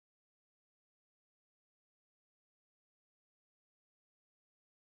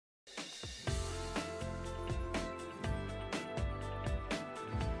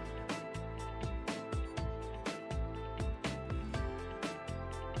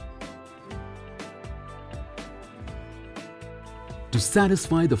To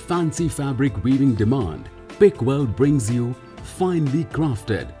satisfy the fancy fabric weaving demand, Pickwell brings you finely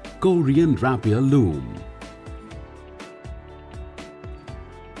crafted Korean rapier loom.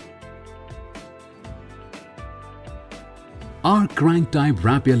 Our crank-type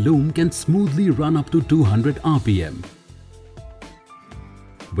rapier loom can smoothly run up to 200 RPM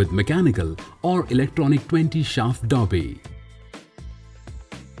with mechanical or electronic 20-shaft dobby,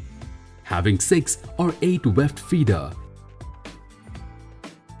 having 6 or 8 weft feeder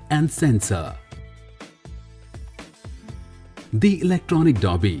and sensor. The electronic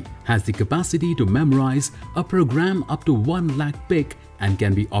dobby has the capacity to memorize a program up to 1 lakh pick and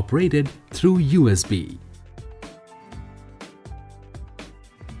can be operated through USB.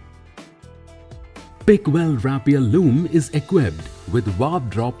 Pickwell Rapier Loom is equipped with warp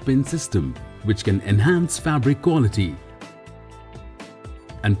drop pin system which can enhance fabric quality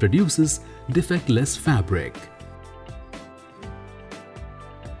and produces defectless fabric.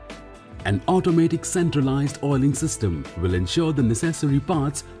 An automatic centralized oiling system will ensure the necessary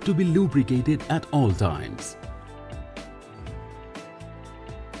parts to be lubricated at all times.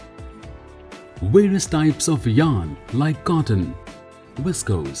 Various types of yarn like cotton,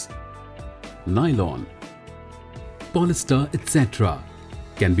 viscose, nylon, polyester, etc.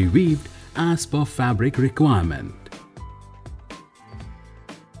 can be weaved as per fabric requirement.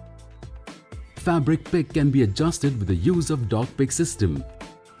 Fabric pick can be adjusted with the use of dog pick system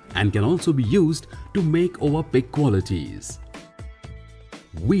and can also be used to make over pick qualities.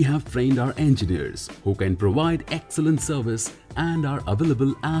 We have trained our engineers who can provide excellent service and are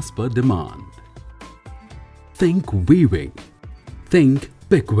available as per demand. Think weaving. Think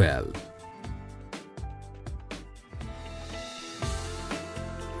Pickwell.